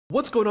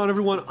What's going on,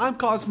 everyone? I'm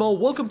Kosmo.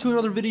 Welcome to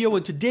another video,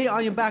 and today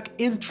I am back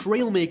in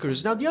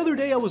Trailmakers. Now, the other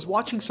day I was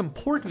watching some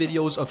port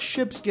videos of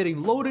ships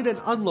getting loaded and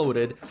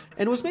unloaded,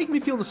 and it was making me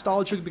feel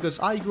nostalgic because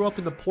I grew up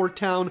in the port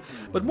town,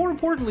 but more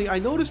importantly, I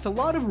noticed a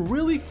lot of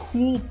really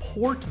cool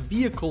port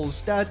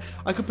vehicles that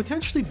I could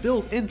potentially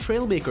build in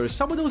Trailmakers.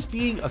 Some of those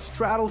being a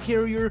straddle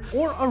carrier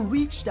or a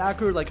reach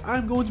stacker like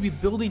I'm going to be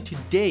building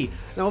today.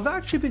 Now, I've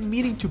actually been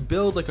meaning to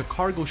build like a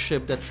cargo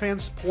ship that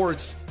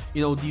transports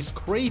these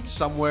crates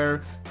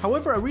somewhere.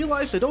 However, I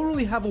realized I don't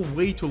really have a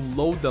way to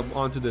load them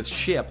onto this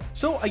ship.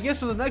 So I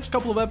guess in the next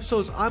couple of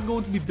episodes, I'm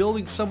going to be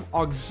building some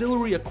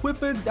auxiliary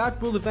equipment that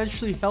will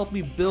eventually help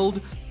me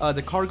build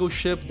the cargo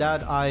ship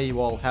that I,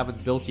 well,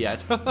 haven't built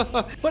yet.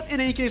 But in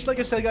any case, like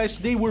I said, guys,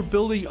 today we're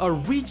building a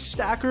reach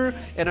stacker,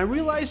 and I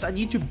realized I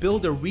need to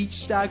build a reach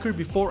stacker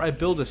before I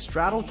build a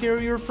straddle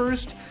carrier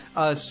first,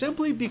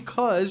 simply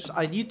because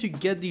I need to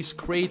get these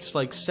crates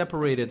like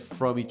separated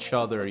from each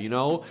other,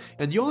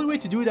 and the only way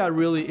to do that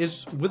really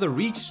is with a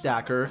reach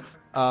stacker.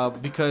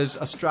 Because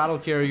a straddle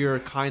carrier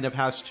kind of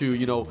has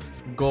to,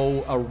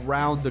 go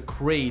around the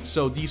crate.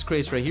 So these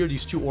crates right here,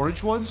 these two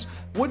orange ones,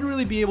 wouldn't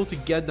really be able to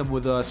get them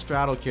with a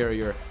straddle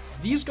carrier.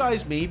 These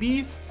guys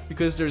maybe,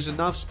 because there's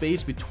enough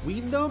space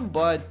between them,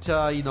 but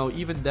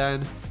even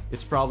then,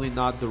 it's probably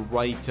not the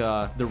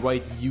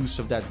right use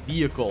of that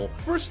vehicle.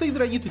 First thing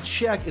that I need to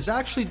check is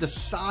actually the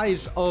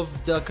size of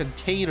the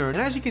container, and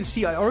as you can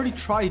see, I already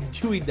tried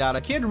doing that. I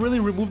can't really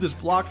remove this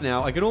block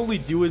now. I can only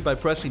do it by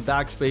pressing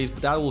backspace,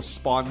 but that will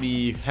spawn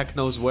me heck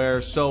knows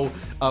where. So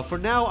for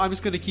now, I'm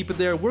just gonna keep it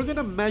there. We're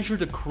gonna measure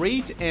the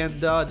crate, and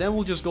then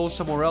we'll just go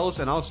somewhere else,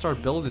 and I'll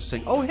start building this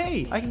thing. Oh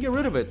hey, I can get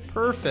rid of it.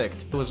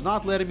 Perfect. It was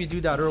not letting me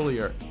do that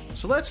earlier.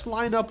 So let's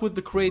line up with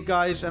the crate,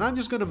 guys, and I'm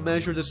just gonna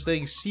measure this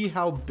thing, see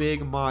how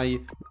big my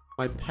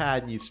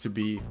pad needs to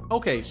be.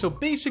 Okay, so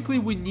basically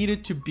we need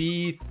it to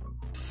be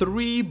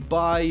 3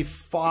 by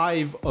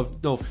 5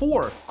 of, no,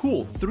 4,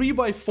 cool, 3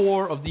 by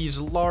 4 of these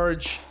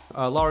large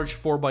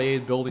 4 by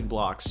 8 building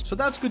blocks. So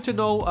that's good to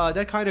know.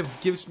 That kind of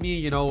gives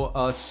me,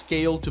 a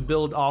scale to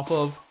build off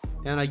of,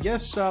 and I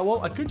guess,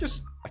 well, I could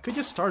just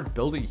start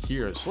building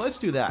here. So let's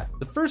do that.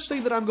 The first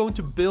thing that I'm going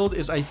to build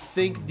is, I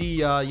think,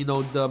 the,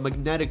 the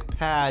magnetic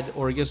pad,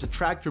 or I guess the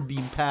tractor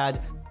beam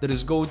pad that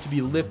is going to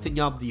be lifting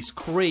up these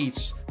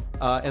crates.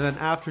 And then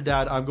after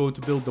that, I'm going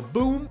to build the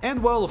boom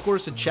and, well, of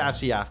course, the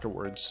chassis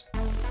afterwards.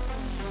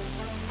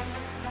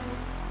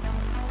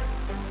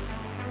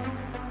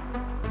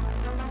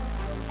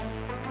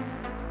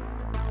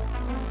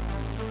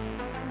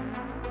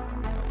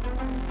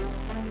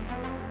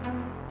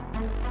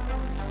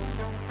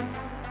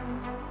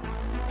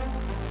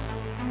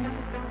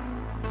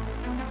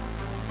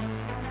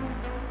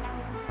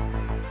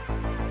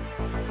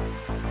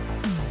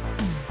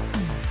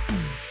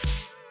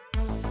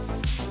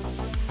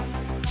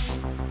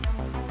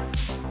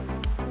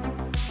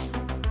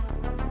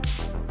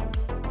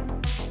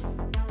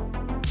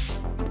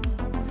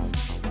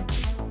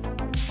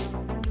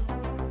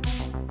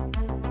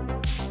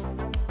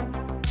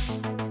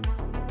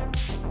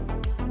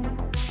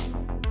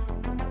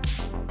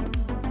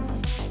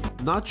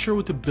 Not sure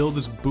what to build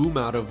this boom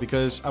out of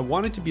because I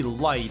want it to be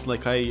light.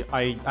 Like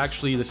I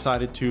actually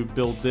decided to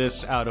build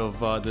this out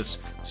of this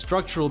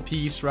structural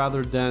piece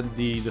rather than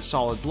the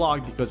solid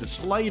block because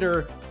it's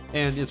lighter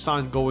and it's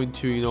not going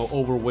to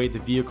overweight the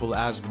vehicle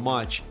as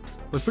much.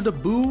 But for the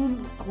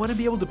boom, I want to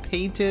be able to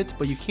paint it,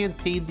 but you can't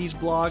paint these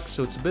blocks,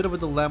 so it's a bit of a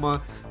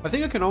dilemma. I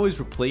think I can always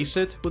replace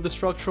it with the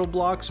structural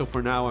block, so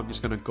for now I'm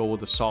just gonna go with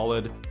the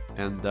solid,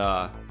 and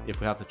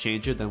if we have to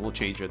change it, then we'll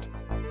change it.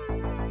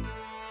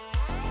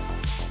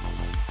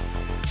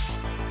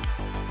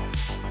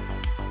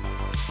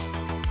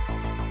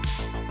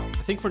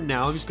 I think for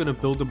now I'm just going to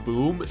build a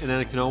boom, and then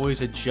I can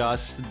always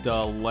adjust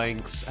the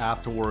lengths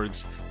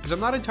afterwards because I'm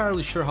not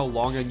entirely sure how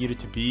long I need it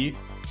to be,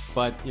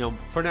 but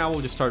for now we'll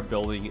just start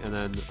building, and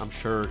then I'm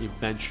sure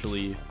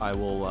eventually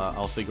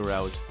I'll figure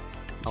out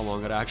how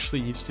long it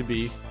actually needs to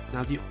be.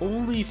 Now the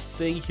only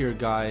thing here,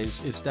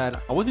 guys, is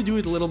that I want to do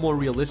it a little more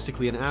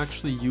realistically and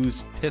actually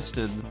use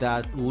pistons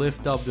that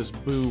lift up this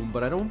boom,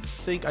 but I don't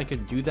think I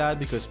can do that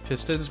because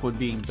pistons, when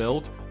being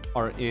built,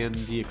 are in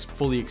the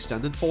fully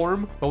extended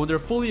form, but when they're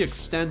fully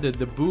extended,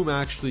 the boom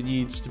actually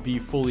needs to be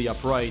fully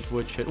upright,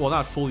 which well,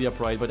 not fully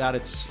upright, but at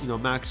its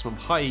maximum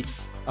height,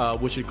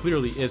 which it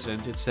clearly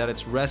isn't. It's at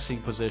its resting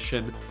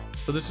position.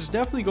 So this is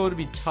definitely going to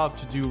be tough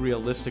to do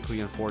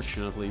realistically,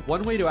 unfortunately.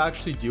 One way to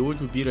actually do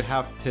it would be to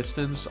have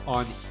pistons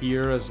on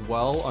here as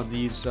well, on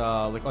these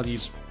like on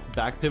these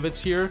back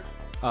pivots here,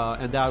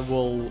 and that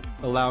will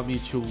allow me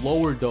to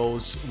lower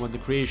those when the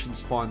creation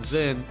spawns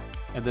in.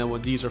 And then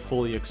when these are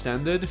fully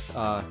extended,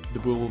 the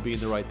boom will be in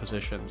the right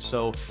position.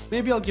 So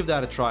maybe I'll give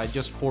that a try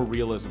just for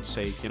realism's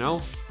sake,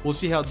 We'll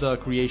see how the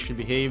creation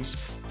behaves.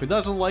 If it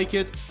doesn't like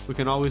it, we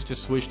can always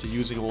just switch to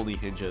using only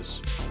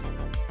hinges.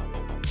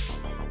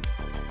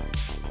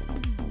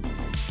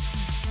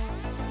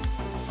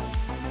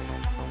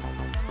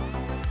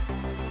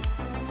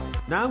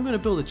 Now I'm gonna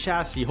build a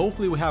chassis.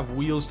 Hopefully we have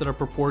wheels that are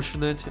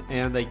proportionate,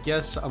 and I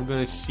guess I'm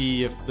gonna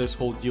see if this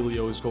whole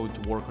dealio is going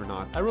to work or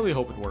not. I really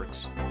hope it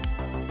works.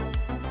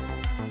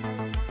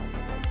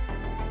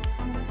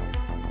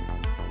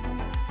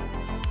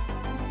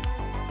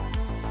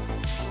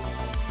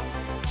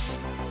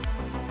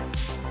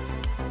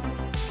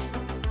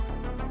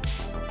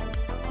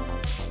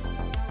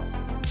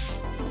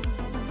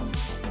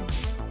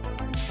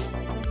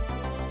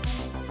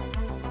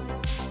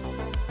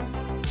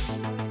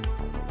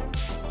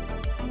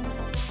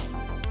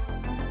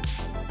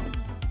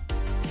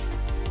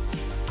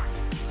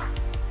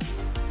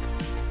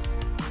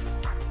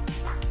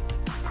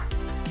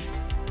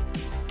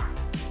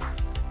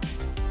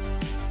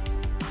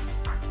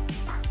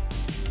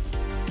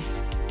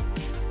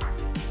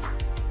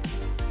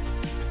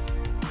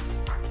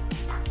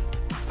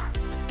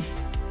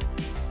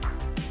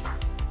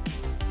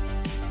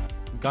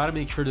 Gotta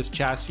make sure this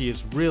chassis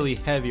is really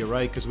heavy,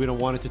 right? Because we don't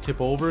want it to tip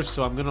over.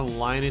 So I'm gonna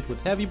line it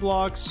with heavy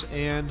blocks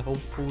and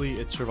hopefully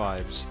it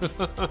survives.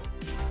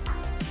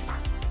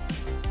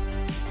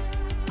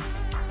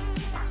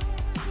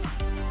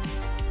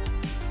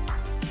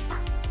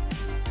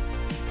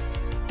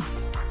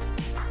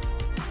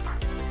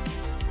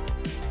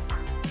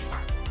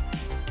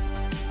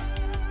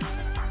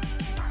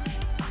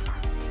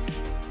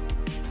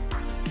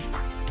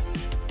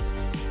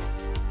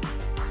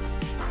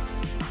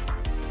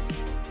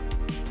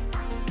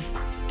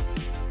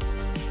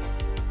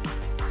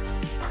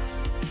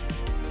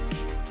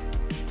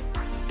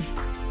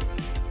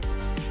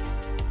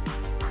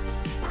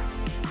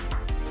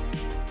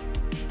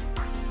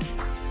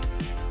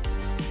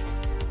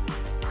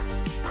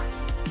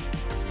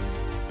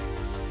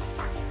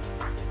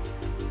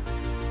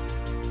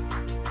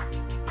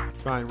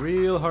 Trying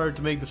real hard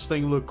to make this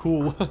thing look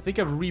cool. I think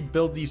I've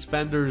rebuilt these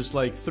fenders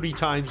like 3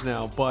 times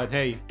now, but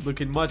hey,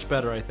 looking much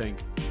better, I think.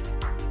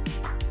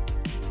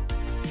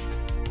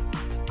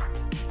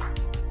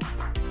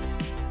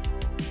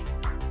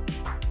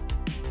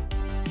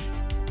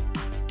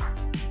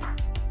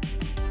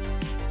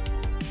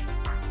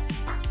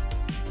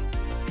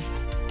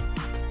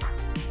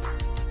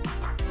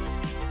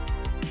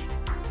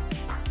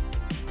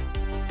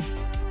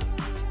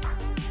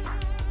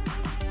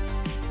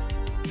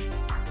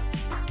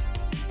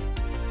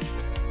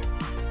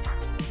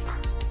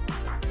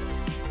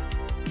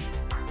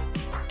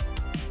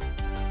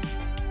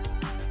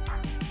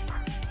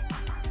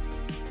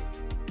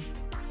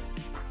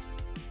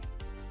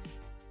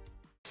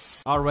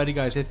 Alrighty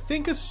guys, I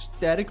think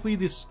aesthetically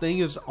this thing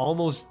is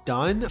almost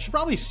done. I should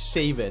probably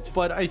save it,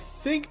 but I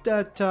think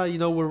that, you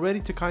know, we're ready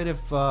to kind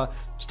of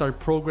start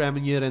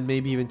programming it and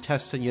maybe even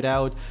testing it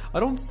out. I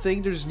don't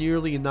think there's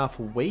nearly enough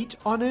weight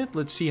on it.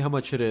 Let's see how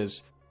much it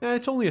is.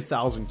 It's only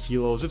 1,000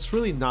 kilos. It's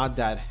really not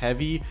that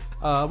heavy.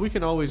 We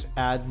can always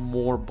add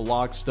more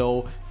blocks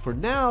though. For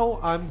now,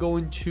 I'm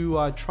going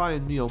to try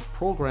and, you know,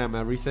 program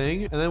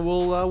everything, and then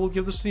we'll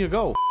give this thing a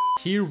go.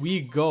 Here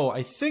we go.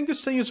 I think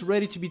this thing is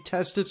ready to be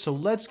tested, so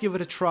let's give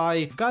it a try.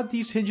 I've got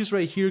these hinges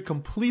right here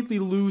completely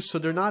loose, so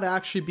they're not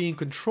actually being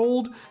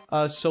controlled.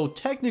 So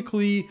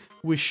technically,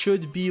 we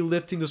should be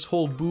lifting this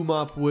whole boom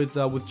up with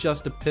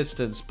just the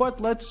pistons. But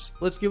let's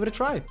give it a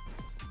try.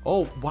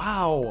 Oh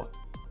wow.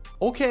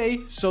 Okay,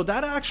 so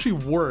that actually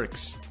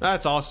works.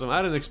 That's awesome.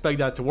 I didn't expect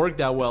that to work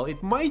that well.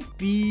 It might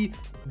be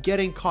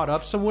getting caught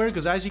up somewhere,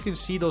 because as you can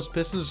see, those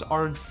pistons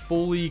aren't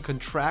fully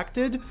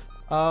contracted.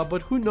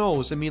 But who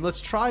knows? I mean, let's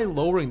try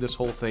lowering this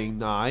whole thing.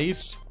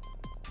 Nice.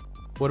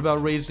 What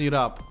about raising it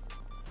up?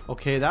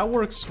 Okay, that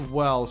works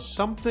well.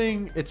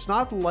 Something, it's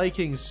not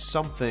liking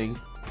something.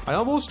 I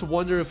almost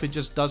wonder if it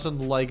just doesn't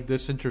like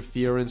this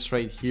interference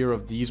right here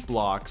of these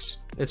blocks.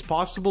 It's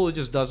possible it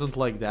just doesn't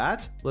like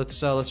that. Let's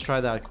try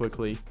that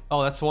quickly.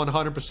 Oh, that's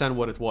 100%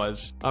 what it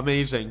was.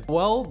 Amazing.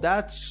 Well,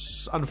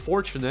 that's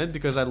unfortunate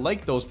because I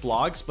like those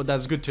blocks, but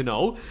that's good to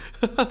know.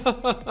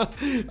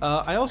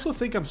 I also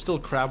think I'm still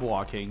crab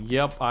walking.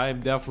 Yep, I'm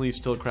definitely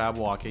still crab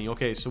walking.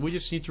 Okay, so we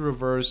just need to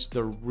reverse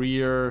the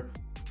rear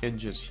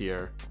hinges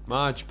here.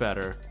 Much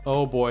better.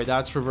 Oh boy,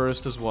 that's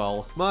reversed as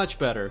well. Much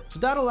better. So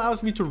that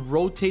allows me to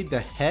rotate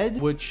the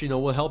head, which, you know,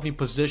 will help me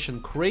position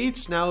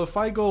crates. Now, if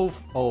I go...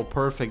 Oh,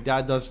 perfect.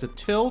 That does the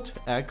tilt.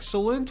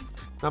 Excellent.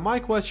 Now, my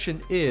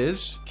question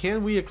is,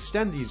 can we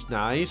extend these?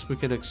 Nice. We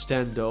can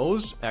extend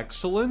those.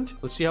 Excellent.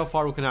 Let's see how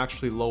far we can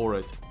actually lower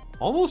it.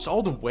 Almost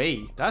all the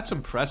way. That's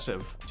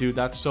impressive. Dude,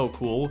 that's so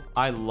cool.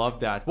 I love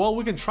that. Well,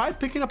 we can try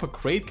picking up a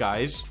crate,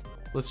 guys.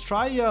 Let's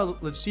try,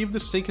 let's see if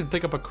this thing can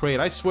pick up a crate.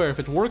 I swear, if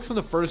it works on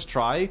the first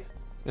try,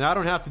 and I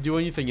don't have to do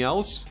anything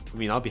else, I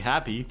mean, I'll be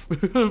happy.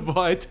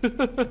 But,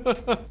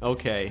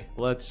 okay,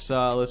 let's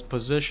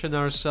position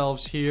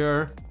ourselves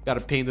here. Gotta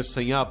paint this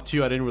thing up,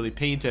 too. I didn't really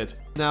paint it.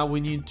 Now we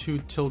need to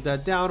tilt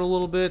that down a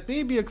little bit.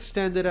 Maybe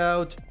extend it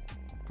out.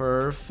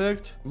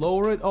 Perfect.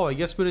 Lower it. Oh, I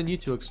guess we didn't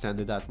need to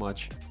extend it that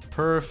much.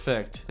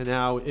 Perfect. And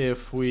now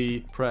if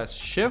we press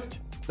shift.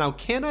 Now,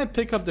 can I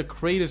pick up the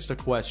crate is the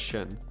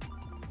question.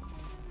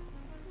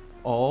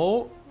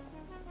 Oh,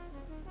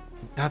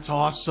 that's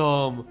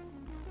awesome.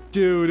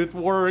 Dude, it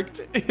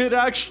worked. It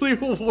actually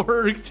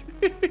worked.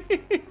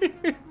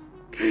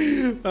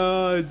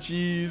 Oh,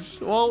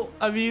 jeez. Well,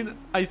 I mean,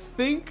 I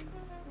think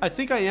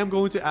I am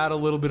going to add a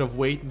little bit of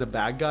weight in the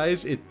back,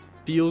 guys. It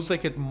feels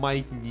like it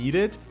might need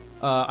it.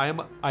 I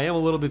am a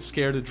little bit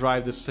scared to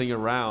drive this thing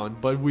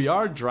around, but we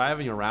are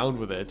driving around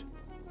with it.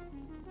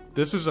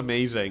 This is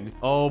amazing.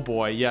 Oh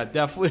boy, yeah,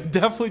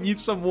 definitely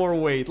need some more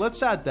weight.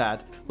 Let's add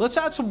that. Let's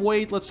add some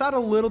weight. Let's add a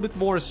little bit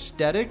more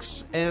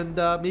aesthetics and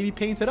maybe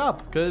paint it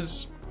up,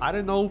 because I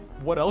don't know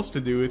what else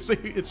to do.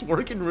 It's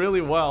working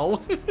really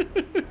well.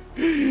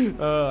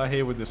 I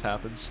hate when this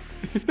happens.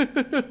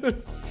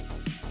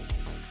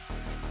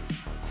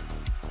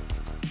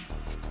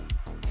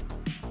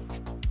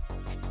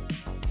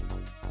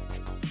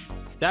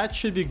 That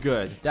should be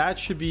good. That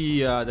should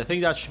be, I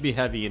think that should be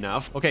heavy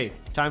enough. Okay,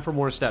 time for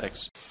more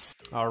aesthetics.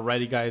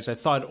 Alrighty, guys, I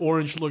thought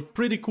orange looked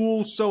pretty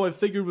cool, so I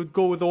figured we'd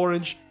go with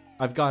orange.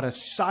 I've got a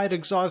side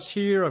exhaust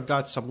here. I've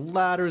got some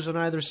ladders on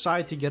either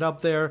side to get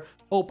up there.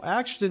 Oh, I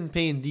actually didn't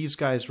paint these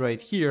guys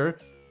right here.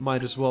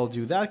 Might as well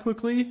do that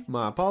quickly.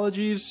 My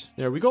apologies.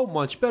 There we go,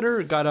 much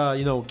better. Got a,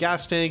 you know,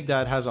 gas tank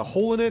that has a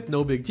hole in it.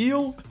 No big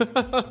deal.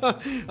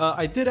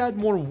 I did add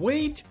more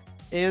weight.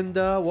 And,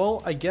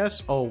 well, I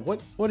guess... Oh,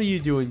 what are you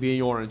doing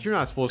being orange? You're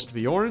not supposed to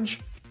be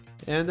orange.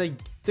 And I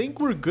think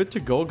we're good to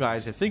go,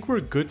 guys. I think we're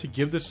good to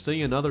give this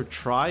thing another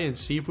try and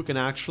see if we can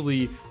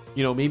actually,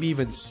 you know, maybe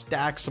even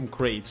stack some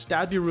crates.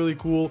 That'd be really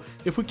cool.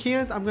 If we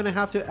can't, I'm gonna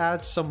have to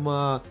add some,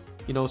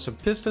 you know, some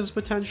pistons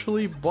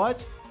potentially.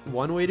 But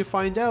one way to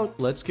find out.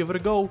 Let's give it a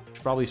go.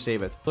 Should probably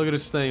save it. Look at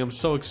this thing. I'm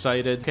so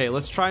excited. Okay,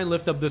 let's try and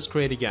lift up this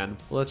crate again.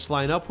 Let's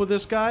line up with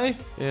this guy.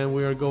 And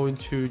we are going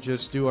to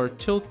just do our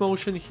tilt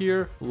motion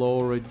here.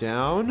 Lower it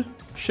down.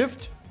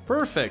 Shift.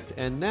 Perfect.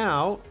 And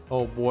now...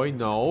 Oh boy,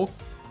 no.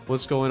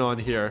 What's going on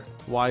here?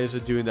 Why is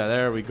it doing that?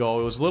 There we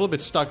go. It was a little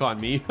bit stuck on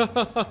me.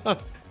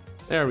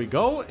 There we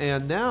go.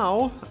 And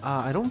now...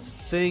 I don't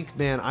think...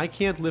 Man, I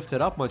can't lift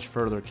it up much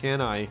further,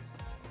 can I?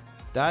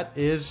 That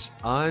is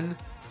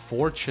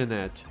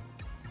unfortunate.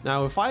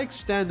 Now, if I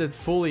extend it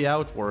fully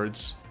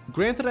outwards,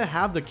 granted I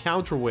have the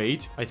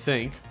counterweight, I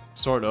think,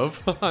 sort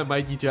of. I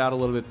might need to add a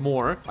little bit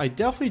more. I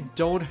definitely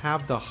don't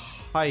have the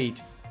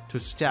height to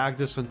stack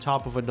this on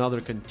top of another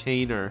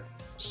container.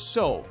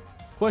 So,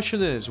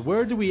 question is,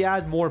 where do we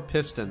add more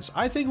pistons?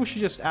 I think we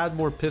should just add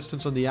more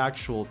pistons on the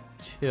actual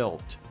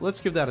tilt. Let's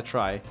give that a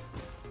try.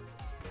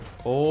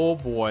 Oh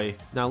boy.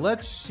 Now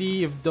let's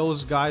see if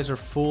those guys are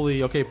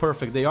fully... Okay,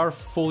 perfect. They are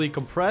fully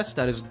compressed.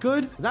 That is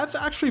good. That's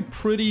actually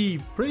pretty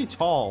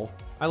tall.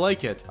 I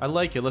like it. I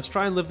like it. Let's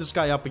try and lift this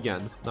guy up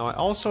again. Now I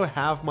also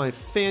have my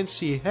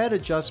fancy head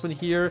adjustment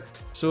here.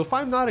 So if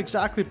I'm not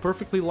exactly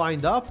perfectly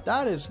lined up,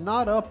 that is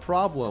not a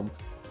problem.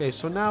 Okay,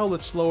 so now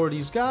let's lower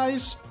these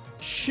guys.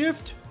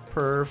 Shift.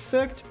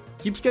 Perfect.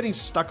 Keeps getting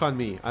stuck on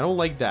me. I don't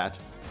like that.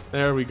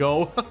 There we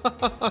go.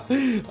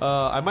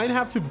 I might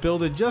have to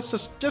build it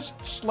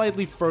just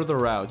slightly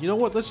further out. You know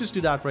what? Let's just do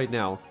that right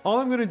now. All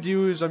I'm gonna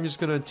do is I'm just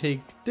gonna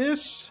take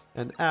this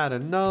and add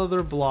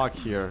another block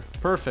here.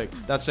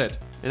 Perfect. That's it.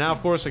 And now,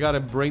 of course, I gotta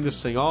bring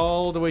this thing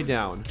all the way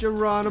down.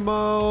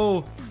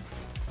 Geronimo!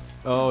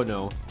 Oh,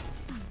 no.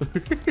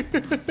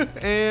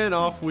 And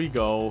off we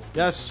go.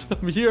 Yes,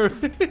 I'm here.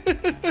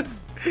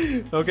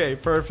 Okay,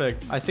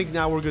 perfect. I think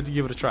now we're good to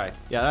give it a try.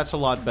 Yeah, that's a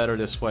lot better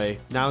this way.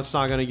 Now it's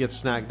not gonna get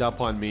snagged up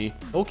on me.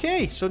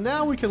 Okay, so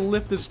now we can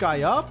lift this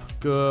guy up.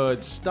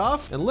 Good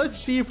stuff. And let's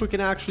see if we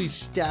can actually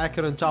stack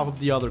it on top of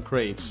the other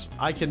crates.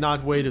 I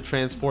cannot wait to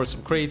transport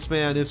some crates,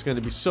 man. It's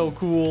gonna be so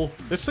cool.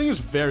 This thing is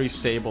very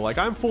stable. Like,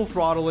 I'm full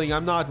throttling.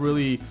 I'm not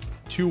really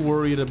too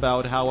worried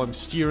about how I'm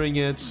steering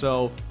it,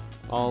 so...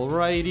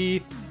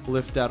 Alrighty.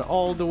 Lift that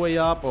all the way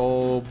up.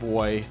 Oh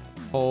boy.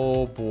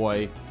 Oh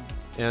boy.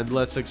 And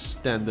let's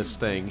extend this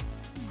thing.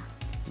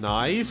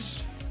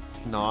 Nice.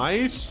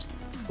 Nice.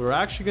 We're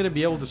actually going to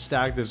be able to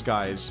stack this,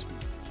 guys.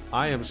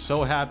 I am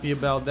so happy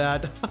about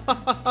that.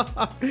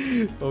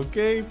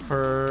 Okay,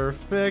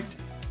 perfect.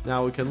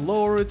 Now we can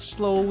lower it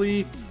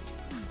slowly.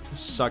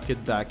 Suck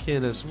it back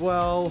in as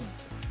well.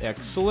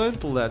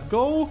 Excellent. Let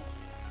go.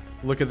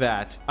 Look at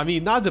that. I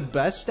mean, not the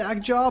best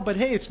stack job, but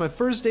hey, it's my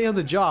first day on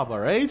the job,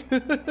 alright?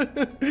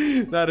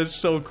 That is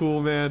so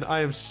cool, man.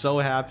 I am so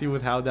happy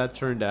with how that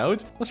turned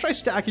out. Let's try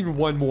stacking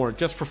one more,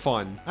 just for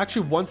fun.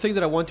 Actually, one thing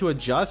that I want to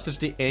adjust is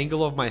the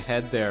angle of my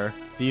head there.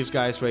 These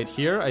guys right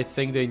here, I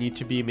think they need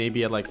to be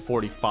maybe at like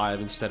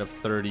 45 instead of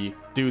 30.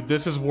 Dude,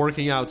 this is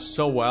working out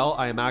so well.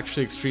 I am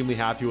actually extremely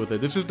happy with it.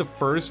 This is the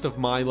first of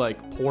my like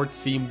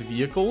port-themed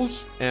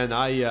vehicles, and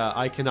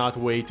I cannot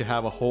wait to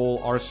have a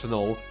whole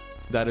arsenal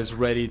that is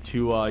ready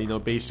to, you know,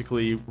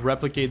 basically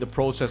replicate the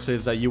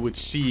processes that you would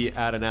see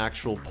at an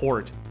actual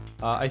port.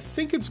 I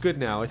think it's good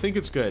now. I think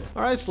it's good.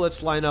 All right, so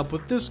let's line up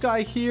with this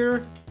guy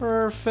here.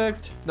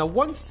 Perfect. Now,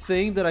 one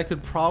thing that I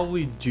could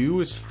probably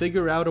do is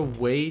figure out a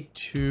way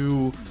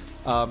to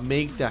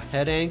make the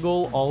head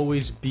angle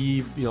always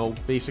be, you know,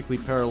 basically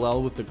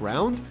parallel with the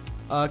ground.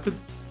 Could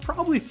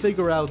probably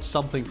figure out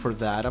something for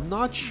that. I'm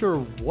not sure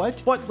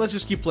what, but let's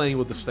just keep playing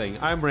with this thing.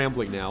 I'm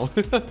rambling now.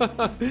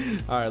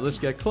 Alright, let's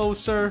get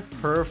closer.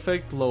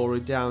 Perfect. Lower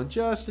it down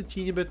just a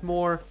teeny bit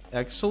more.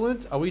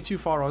 Excellent. Are we too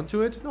far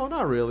onto it? No,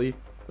 not really.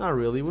 Not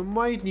really. We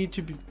might need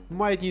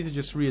to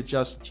just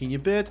readjust a teeny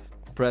bit.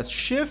 Press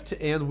shift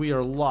and we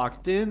are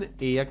locked in.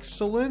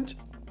 Excellent.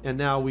 And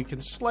now we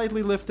can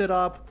slightly lift it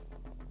up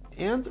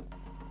and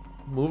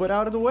move it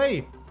out of the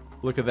way.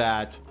 Look at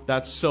that.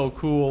 That's so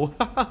cool.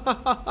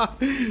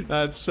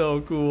 That's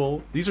so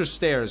cool. These are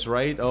stairs,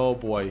 right? Oh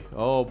boy.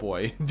 Oh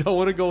boy. Don't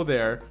want to go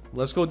there.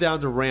 Let's go down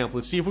the ramp.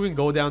 Let's see if we can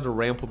go down the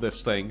ramp with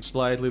this thing.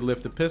 Slightly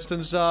lift the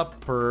pistons up.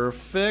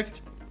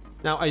 Perfect.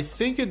 Now, I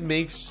think it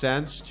makes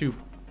sense to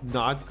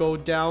not go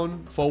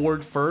down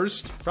forward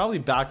first. Probably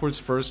backwards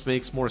first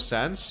makes more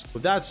sense.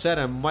 With that said,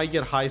 I might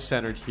get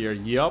high-centered here.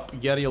 Yup,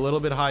 getting a little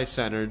bit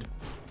high-centered.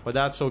 But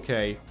that's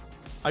okay.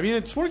 I mean,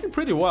 it's working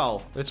pretty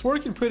well. It's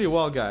working pretty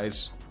well,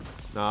 guys.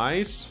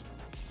 Nice.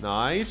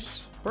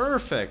 Nice.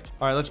 Perfect.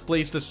 Alright, let's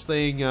place this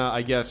thing,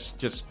 I guess,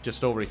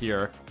 just over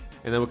here.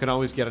 And then we can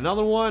always get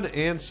another one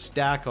and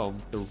stack them.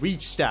 The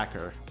reach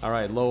stacker.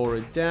 Alright, lower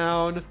it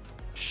down.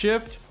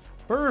 Shift.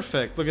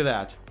 Perfect. Look at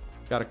that.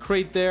 Got a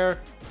crate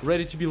there.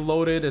 Ready to be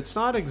loaded. It's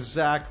not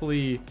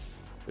exactly...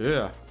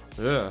 Ugh.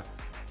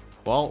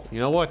 Well, you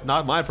know what?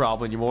 Not my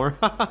problem anymore.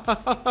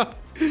 Alright,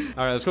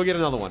 let's go get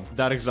another one.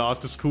 That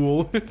exhaust is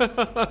cool.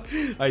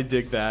 I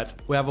dig that.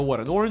 We have a what?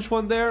 An orange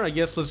one there? I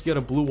guess let's get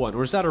a blue one.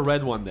 Or is that a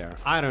red one there?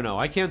 I don't know.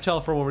 I can't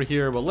tell from over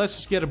here, but let's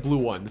just get a blue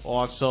one.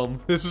 Awesome.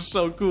 This is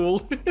so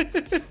cool.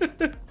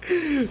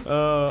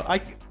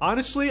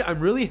 Honestly, I'm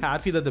really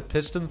happy that the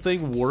piston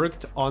thing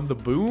worked on the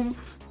boom,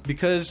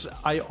 because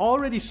I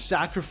already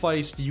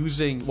sacrificed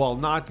using, well,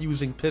 not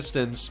using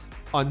pistons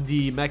on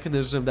the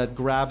mechanism that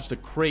grabs the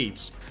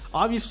crates.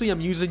 Obviously, I'm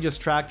using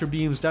just tractor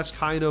beams. That's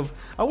kind of,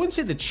 I wouldn't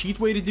say the cheat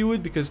way to do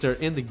it because they're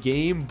in the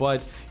game,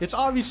 but it's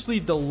obviously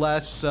the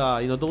less,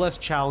 the less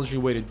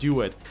challenging way to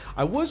do it.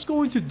 I was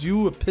going to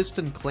do a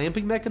piston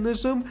clamping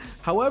mechanism.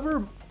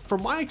 However,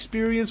 from my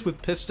experience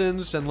with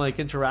pistons and like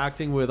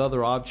interacting with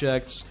other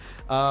objects,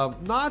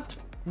 not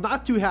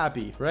too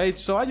happy, right?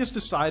 So I just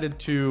decided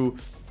to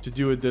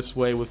do it this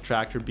way with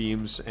tractor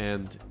beams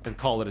and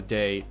call it a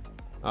day.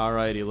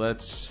 Alrighty,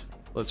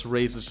 let's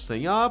raise this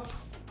thing up.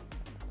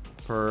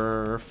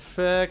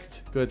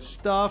 Perfect. Good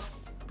stuff.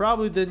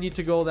 Probably didn't need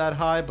to go that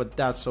high, but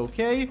that's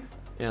okay.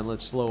 And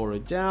let's lower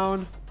it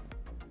down.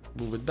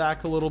 Move it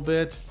back a little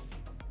bit.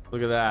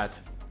 Look at that.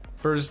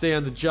 First day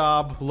on the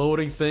job,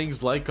 loading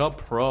things like a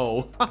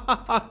pro.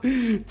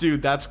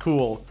 Dude, that's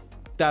cool.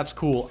 That's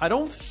cool. I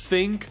don't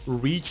think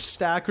reach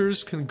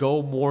stackers can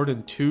go more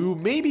than 2,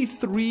 maybe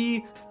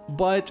 3,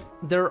 but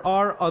there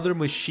are other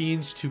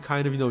machines to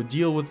kind of,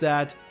 deal with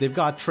that. They've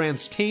got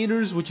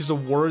transtainers, which is a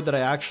word that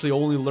I actually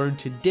only learned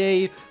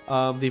today.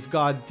 They've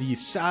got the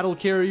saddle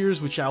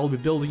carriers, which I will be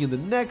building in the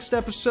next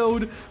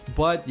episode.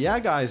 But yeah,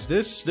 guys,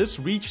 this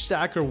reach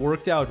stacker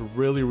worked out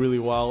really, really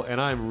well,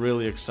 and I'm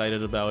really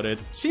excited about it.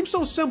 Seems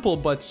so simple,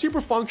 but super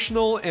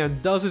functional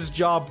and does its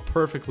job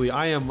perfectly.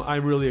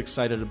 I'm really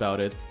excited about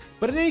it.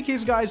 But in any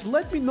case, guys,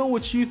 let me know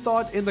what you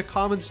thought in the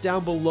comments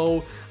down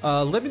below.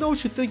 Let me know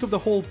what you think of the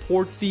whole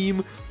port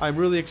theme. I'm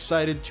really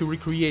excited to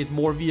recreate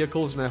more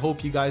vehicles, and I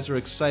hope you guys are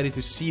excited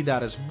to see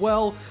that as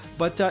well.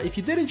 But if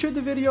you did enjoy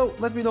the video,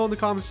 let me know in the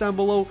comments down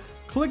below.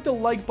 Click the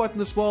like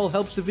button as well,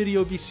 helps the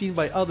video be seen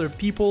by other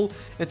people.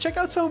 And check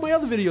out some of my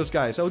other videos,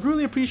 guys. I would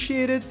really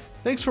appreciate it.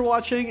 Thanks for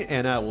watching,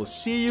 and I will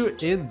see you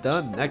in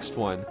the next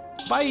one.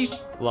 Bye!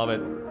 Love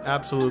it.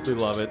 Absolutely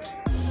love it.